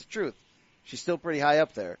 I mean, that's the truth. She's still pretty high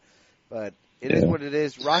up there. But it is what it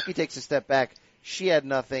is. Rocky takes a step back. She had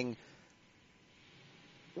nothing.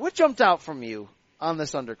 What jumped out from you on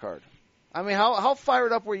this undercard? I mean, how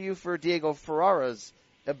fired up were you for Diego Ferreira's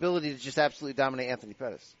ability to just absolutely dominate Anthony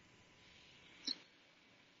Pettis?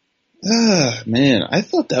 Man, I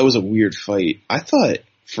thought that was a weird fight. I thought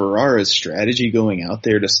Ferreira's strategy going out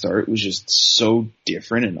there to start was just so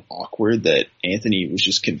different and awkward that Anthony was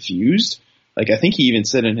just confused. Like, I think he even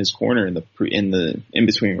said in his corner in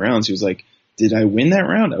between rounds, he was like, did I win that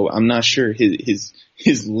round? I'm not sure.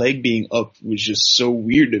 His leg being up was just so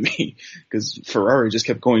weird to me because Ferreira just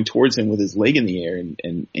kept going towards him with his leg in the air,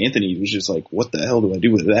 and Anthony was just like, what the hell do I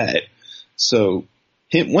do with that? So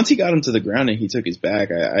once he got him to the ground and he took his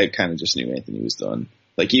back, I kind of just knew Anthony was done.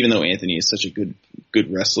 Like, even though Anthony is such a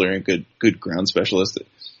good wrestler and good ground specialist,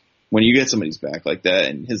 when you get somebody's back like that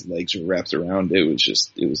and his legs are wrapped around, it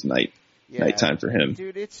was nighttime for him.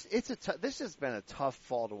 Dude, this has been a tough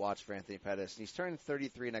fall to watch for Anthony Pettis. He's turning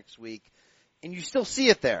 33 next week, and you still see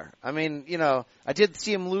it there. I mean, I did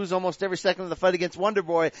see him lose almost every second of the fight against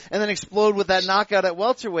Wonderboy and then explode with that knockout at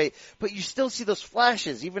welterweight, but you still see those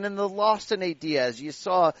flashes. Even in the loss to Nate Diaz, you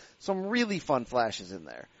saw some really fun flashes in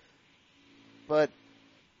there. But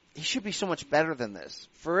he should be so much better than this.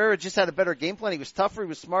 Ferreira just had a better game plan. He was tougher. He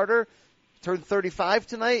was smarter. Turned 35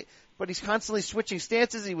 tonight. But he's constantly switching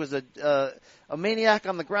stances. He was a maniac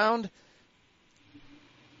on the ground.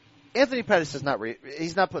 Anthony Pettis is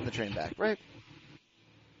he's not putting the train back, right?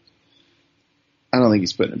 I don't think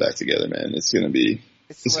he's putting it back together, man. It's gonna be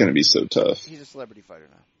so tough. He's a celebrity fighter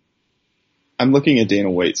now. I'm looking at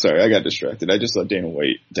Dana White. Sorry, I got distracted. I just saw Dana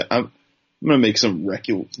White. I'm going to make some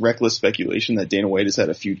reckless speculation that Dana White has had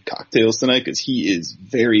a few cocktails tonight because he is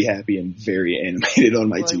very happy and very animated on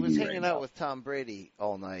my TV. He was hanging out with Tom Brady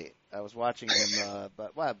all night. I was watching him,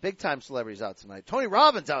 but wow, big time celebrities out tonight. Tony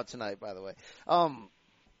Robbins out tonight, by the way.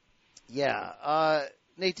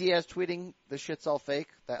 Nate Diaz tweeting the shit's all fake.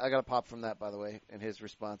 I got a pop from that, by the way, in his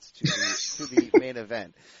response to the main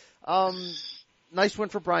event. Nice win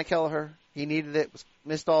for Brian Kelleher. He needed it.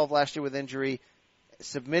 Missed all of last year with injury.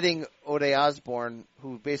 Submitting Ode Osborne,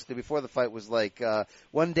 who basically before the fight was like,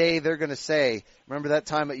 one day they're going to say, remember that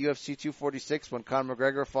time at UFC 246 when Conor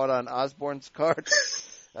McGregor fought on Osborne's card?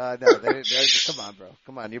 No, come on, bro.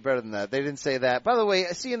 Come on, you're better than that. They didn't say that. By the way,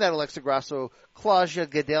 seeing that Alexa Grasso-Claudia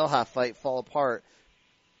Gadelha fight fall apart,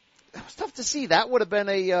 that was tough to see. That would have been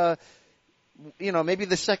maybe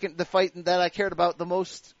the fight that I cared about the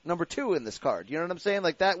most, number 2 in this card. You know what I'm saying?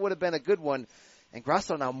 Like, that would have been a good one. And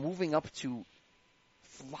Grasso now moving up to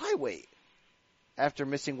flyweight after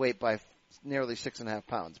missing weight by nearly 6.5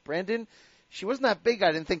 pounds. Brandon, she wasn't that big,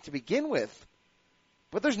 I didn't think, to begin with.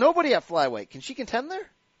 But there's nobody at flyweight. Can she contend there?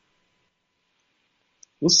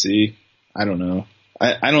 We'll see. I don't know.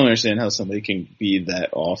 I don't understand how somebody can be that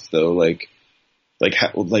off, though. Like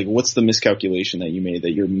what's the miscalculation that you made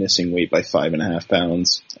that you're missing weight by 5.5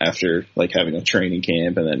 pounds after like having a training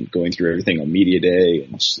camp and then going through everything on media day?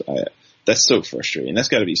 And that's so frustrating. That's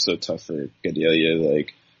got to be so tough for Gadelha,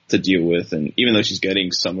 like, to deal with. And even though she's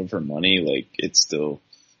getting some of her money, like,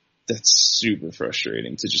 that's super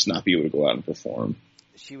frustrating to just not be able to go out and perform.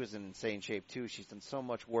 She was in insane shape, too. She's done so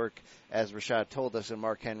much work, as Rashad told us, in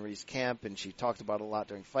Mark Henry's camp, and she talked about it a lot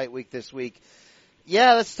during Fight Week this week.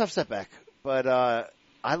 Yeah, that's a tough setback. But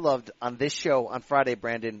I loved on this show on Friday,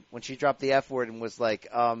 Brandon, when she dropped the F word and was like,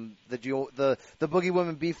 the Boogie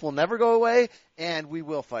Woman beef will never go away, and we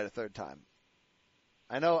will fight a third time.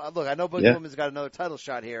 I know Boogie Woman's got another title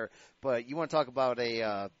shot here, but you want to talk about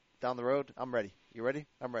a down the road? I'm ready. You ready?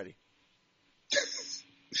 I'm ready.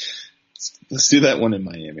 Let's do that one in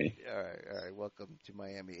Miami. All right. Welcome to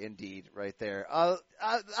Miami, indeed, right there.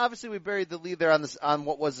 Obviously, we buried the lead there on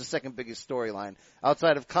what was the second biggest storyline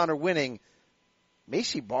outside of Conor winning.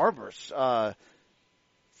 Maycee Barber's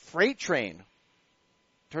freight train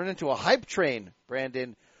turned into a hype train,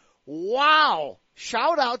 Brandon. Wow!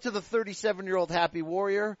 Shout out to the 37-year-old Happy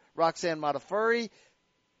Warrior, Roxanne Modafferi.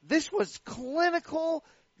 This was clinical,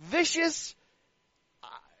 vicious.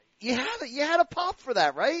 You had a pop for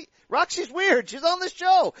that, right? Roxy's weird. She's on this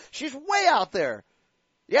show. She's way out there.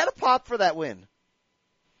 You had a pop for that win.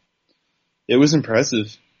 It was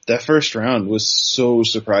impressive. That first round was so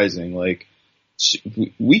surprising. Like,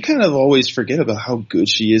 we kind of always forget about how good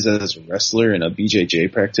she is as a wrestler and a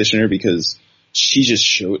BJJ practitioner because she just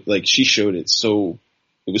showed it so,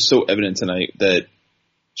 it was so evident tonight that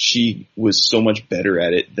she was so much better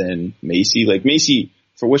at it than Maycee. Like, Maycee,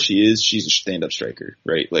 for what she is, she's a stand-up striker,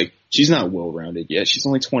 right? Like, she's not well-rounded yet. She's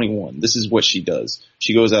only 21. This is what she does.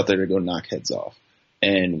 She goes out there to go knock heads off.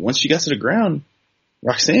 And once she got to the ground,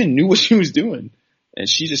 Roxanne knew what she was doing. And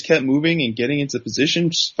she just kept moving and getting into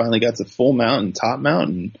position. She finally got to full mount and top mount.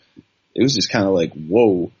 And it was just kind of like,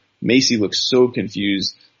 whoa. Maycee looked so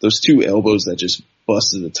confused. Those 2 elbows that just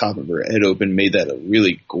busted the top of her head open made that a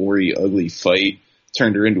really gory, ugly fight.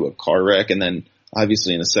 Turned her into a car wreck. And then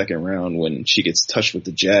obviously in the second round when she gets touched with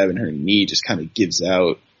the jab and her knee just kind of gives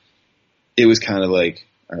out, it was kind of like,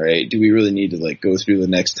 all right, do we really need to like go through the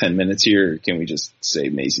next 10 minutes here or can we just say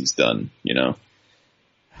Maycee's done, you know?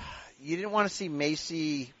 You didn't want to see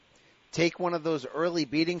Maycee take one of those early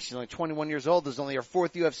beatings. She's only 21 years old. This is only her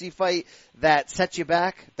 4th UFC fight that sets you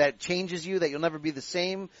back, that changes you, that you'll never be the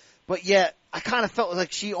same. But yet I kind of felt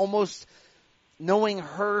like she almost, knowing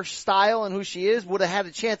her style and who she is, would have had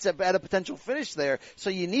a chance at a potential finish there. So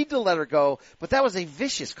you need to let her go. But that was a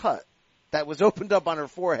vicious cut that was opened up on her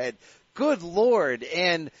forehead. Good Lord.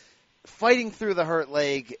 And fighting through the hurt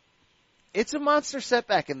leg, it's a monster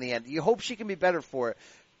setback in the end. You hope she can be better for it.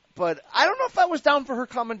 But I don't know if I was down for her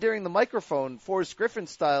commandeering the microphone, Forrest Griffin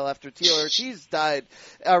style, after Tito Ortiz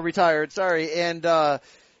retired. Sorry. And, can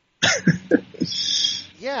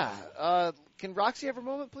Roxy have a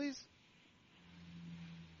moment, please?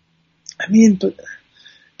 I mean, but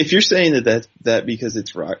if you're saying that because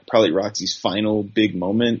it's probably Roxy's final big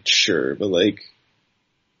moment, sure. But like,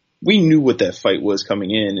 we knew what that fight was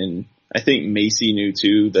coming in, and I think Maycee knew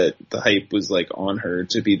too that the hype was like on her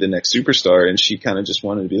to be the next superstar, and she kind of just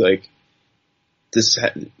wanted to be like, this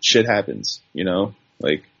shit happens, you know?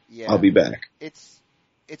 Like, yeah. I'll be back. It's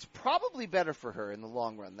probably better for her in the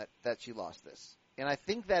long run that she lost this. And I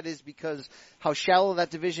think that is because how shallow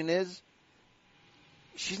that division is.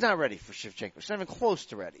 She's not ready for Shevchenko. She's not even close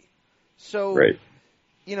to ready. So, right.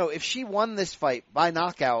 You know, if she won this fight by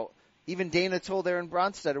knockout, even Dana told Aaron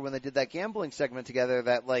Bronstetter when they did that gambling segment together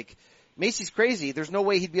that, like, Maycee's crazy. There's no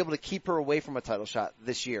way he'd be able to keep her away from a title shot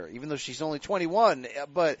this year, even though she's only 21.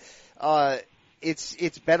 But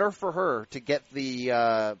it's better for her to get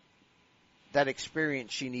the that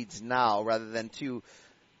experience she needs now rather than to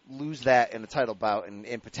lose that in a title bout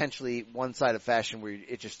and potentially one-sided fashion where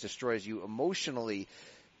it just destroys you emotionally.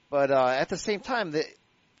 But at the same time,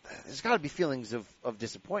 there's got to be feelings of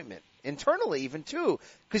disappointment internally even too,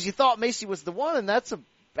 because you thought Macy was the one, and that's a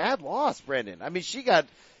bad loss, Brandon. I mean, she got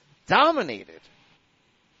dominated.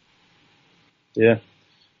 Yeah.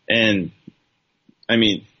 And, I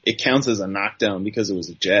mean, it counts as a knockdown because it was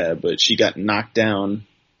a jab, but she got knocked down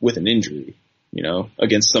with an injury,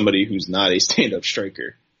 against somebody who's not a stand-up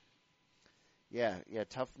striker. Yeah,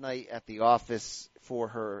 tough night at the office for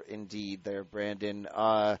her indeed there, Brandon.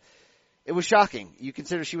 It was shocking. You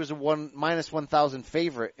consider she was a minus 1,000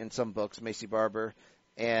 favorite in some books, Macy Barber,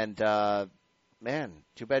 and, man,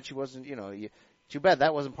 too bad she wasn't, too bad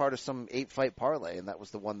that wasn't part of some 8-fight parlay, and that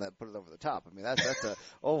was the one that put it over the top. I mean, that's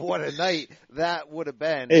what a night that would have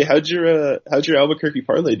been. Hey, how'd your Albuquerque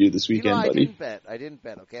parlay do this weekend, buddy? I didn't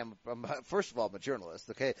bet. Okay, I'm first of all, I'm a journalist.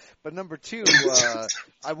 Okay, but number two,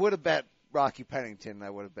 I would have bet Rocky Pennington. I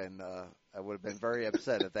would have been very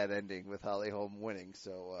upset at that ending with Holly Holm winning.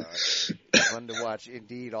 So fun to watch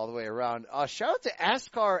indeed all the way around. Shout out to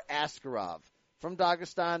Askar Askarov from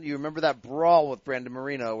Dagestan. You remember that brawl with Brandon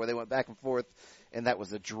Marino where they went back and forth, and that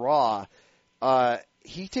was a draw.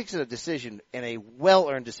 He takes a decision, and a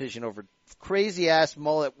well-earned decision, over crazy-ass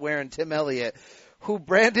mullet-wearing Tim Elliott, who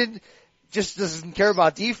Brandon just doesn't care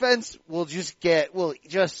about defense, will just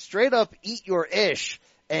straight up eat your ish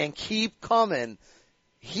and keep coming.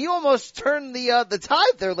 He almost turned the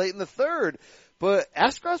tide there late in the third, but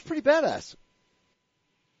Askarov's pretty badass.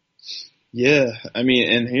 Yeah, I mean,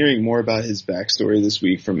 and hearing more about his backstory this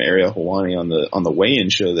week from Ariel Helwani on the weigh-in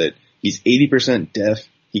show, that he's 80% deaf.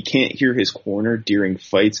 He can't hear his corner during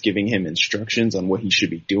fights giving him instructions on what he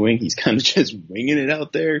should be doing. He's kind of just winging it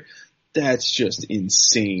out there. That's just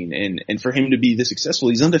insane. And for him to be this successful,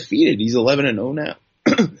 he's undefeated. He's 11-0 now.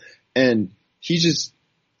 And he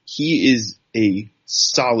is a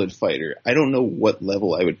solid fighter. I don't know what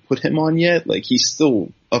level I would put him on yet. Like, he's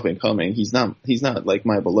still up and coming. He's not like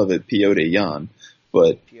my beloved Piotr Jan,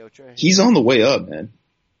 but he's on the way up, man.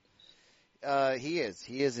 He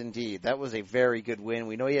is indeed. That was a very good win.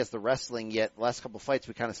 We know he has the wrestling, yet the last couple of fights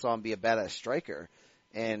we kind of saw him be a badass striker.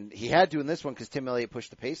 And he had to in this one because Tim Elliott pushed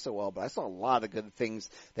the pace so well, but I saw a lot of good things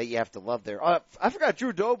that you have to love there. I forgot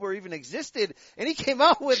Drew Dober even existed, and he came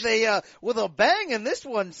out with a bang in this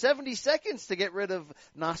one, 70 seconds to get rid of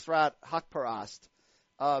Nasrat Haqparast.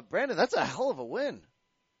 Brandon, that's a hell of a win.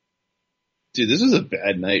 Dude, this was a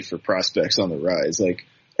bad night for prospects on the rise. Like,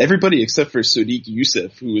 everybody except for Sodiq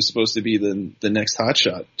Youssef, who was supposed to be the next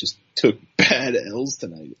hotshot, just took bad L's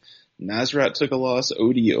tonight. Nasrat took a loss,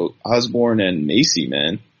 Odie Osborne, and Macy,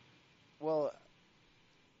 man. Well,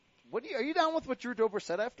 are you down with what Drew Dober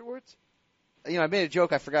said afterwards? I made a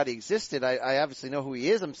joke. I forgot he existed. I obviously know who he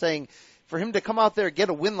is. I'm saying for him to come out there and get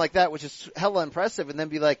a win like that, which is hella impressive, and then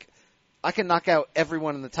be like, I can knock out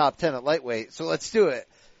everyone in the top 10 at lightweight, so let's do it.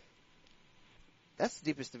 That's the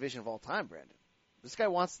deepest division of all time, Brandon. This guy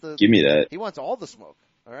wants give me that. He wants all the smoke.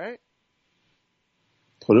 All right?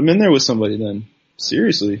 Put him in there with somebody then.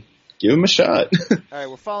 Seriously. Give him a shot. All right,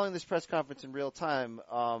 we're following this press conference in real time.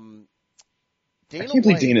 I can't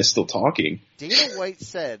believe Dana's still talking. Dana White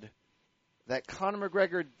said that Conor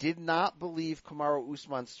McGregor did not believe Kamaru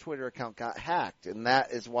Usman's Twitter account got hacked, and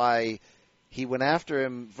that is why he went after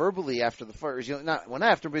him verbally after the fight. Not went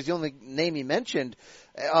after him, but it's the only name he mentioned.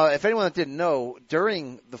 If anyone that didn't know,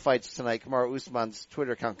 during the fights tonight, Kamaru Usman's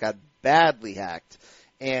Twitter account got badly hacked,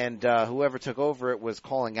 and whoever took over it was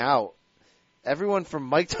calling out everyone from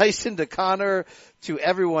Mike Tyson to Conor to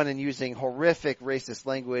everyone, and using horrific racist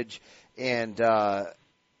language and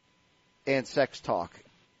sex talk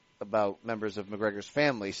about members of McGregor's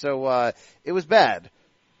family. So it was bad.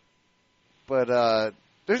 But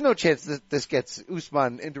there's no chance that this gets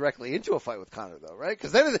Usman indirectly into a fight with Conor, though, right?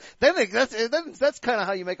 Because then that's kind of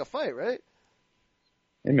how you make a fight, right?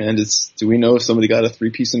 Hey, man, do we know if somebody got a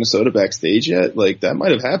 3-piece Minnesota backstage yet? Like, that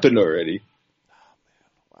might have happened already.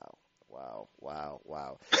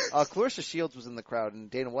 Wow. Clarissa Shields was in the crowd, and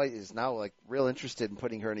Dana White is now like real interested in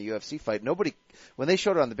putting her in a UFC fight. When they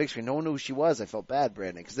showed her on the big screen, no one knew who she was. I felt bad,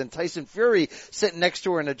 Brandon, because then Tyson Fury sitting next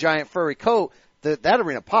to her in a giant furry coat, that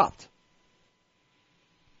arena popped.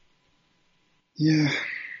 Yeah.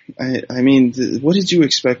 I mean, what did you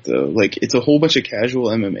expect, though? Like, it's a whole bunch of casual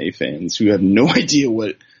MMA fans who have no idea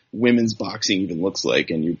what women's boxing even looks like,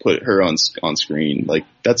 and you put her on screen. Like,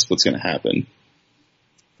 that's what's going to happen.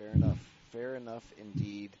 Fair enough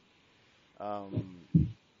indeed.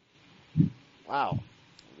 Wow.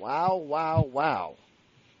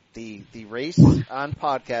 the race on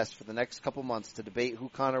podcast for the next couple months to debate who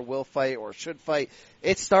Conor will fight or should fight.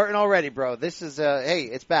 It's starting already, bro. This is hey,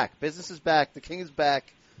 it's back. Business is back. The King is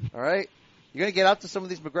back. All right, you gonna get out to some of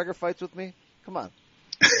these McGregor fights with me? Come on.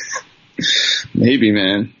 Maybe,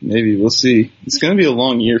 man. Maybe we'll see. It's gonna be a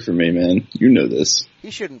long year for me, man. You know this.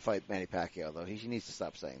 He shouldn't fight Manny Pacquiao though. He needs to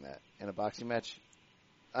stop saying that in a boxing match.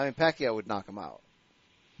 I mean, Pacquiao would knock him out.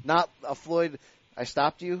 Not a Floyd. I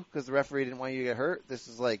stopped you because the referee didn't want you to get hurt. This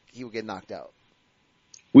is like he would get knocked out.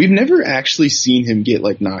 We've never actually seen him get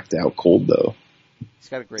like knocked out cold though. He's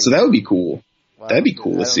got a great. So that would be cool. Well, that'd be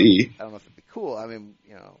cool to see. I don't know if it'd be cool. I mean,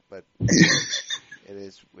 but it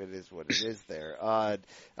is what it is. There. I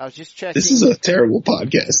was just checking. This is a terrible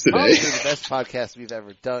podcast today. Probably the best podcast we've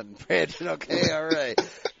ever done, Brandon. Okay, all right.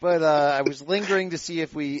 But I was lingering to see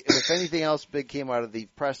if anything else big came out of the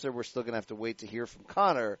presser. We're still gonna have to wait to hear from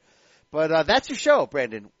Conor. But that's your show,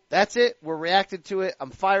 Brandon. That's it. We're reacting to it. I'm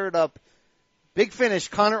fired up. Big finish.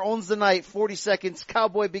 Conor owns the night. 40 seconds.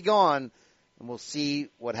 Cowboy be gone. And we'll see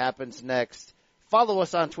what happens next. Follow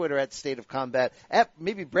us on Twitter at State of Combat. At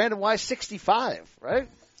maybe Brandon Y65, right?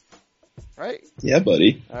 Right? Yeah,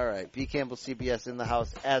 buddy. All right. B. Campbell, CBS in the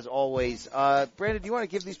house, as always. Brandon, do you want to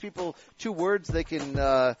give these people 2 words they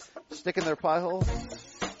can stick in their pie hole?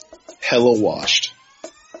 Hella washed.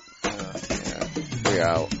 Yeah. We're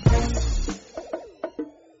out.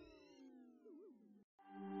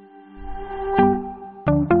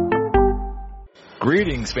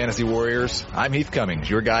 Greetings, Fantasy Warriors. I'm Heath Cummings,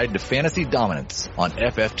 your guide to fantasy dominance on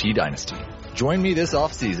FFT Dynasty. Join me this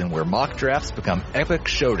offseason where mock drafts become epic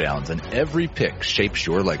showdowns and every pick shapes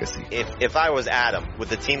your legacy. If I was Adam, with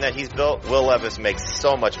the team that he's built, Will Levis makes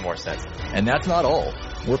so much more sense. And that's not all.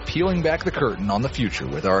 We're peeling back the curtain on the future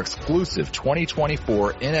with our exclusive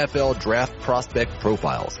 2024 NFL Draft Prospect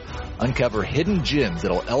Profiles. Uncover hidden gems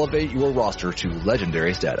that'll elevate your roster to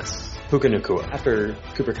legendary status. Puka Nacua. After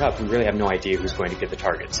Cooper Kupp, we really have no idea who's going to get the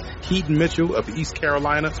targets. Keaton Mitchell of East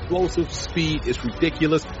Carolina. Explosive speed is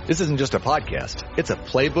ridiculous. This isn't just a podcast. It's a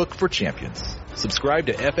playbook for champions. Subscribe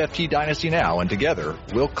to FFT Dynasty now, and together,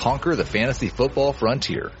 we'll conquer the fantasy football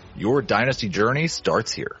frontier. Your dynasty journey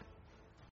starts here.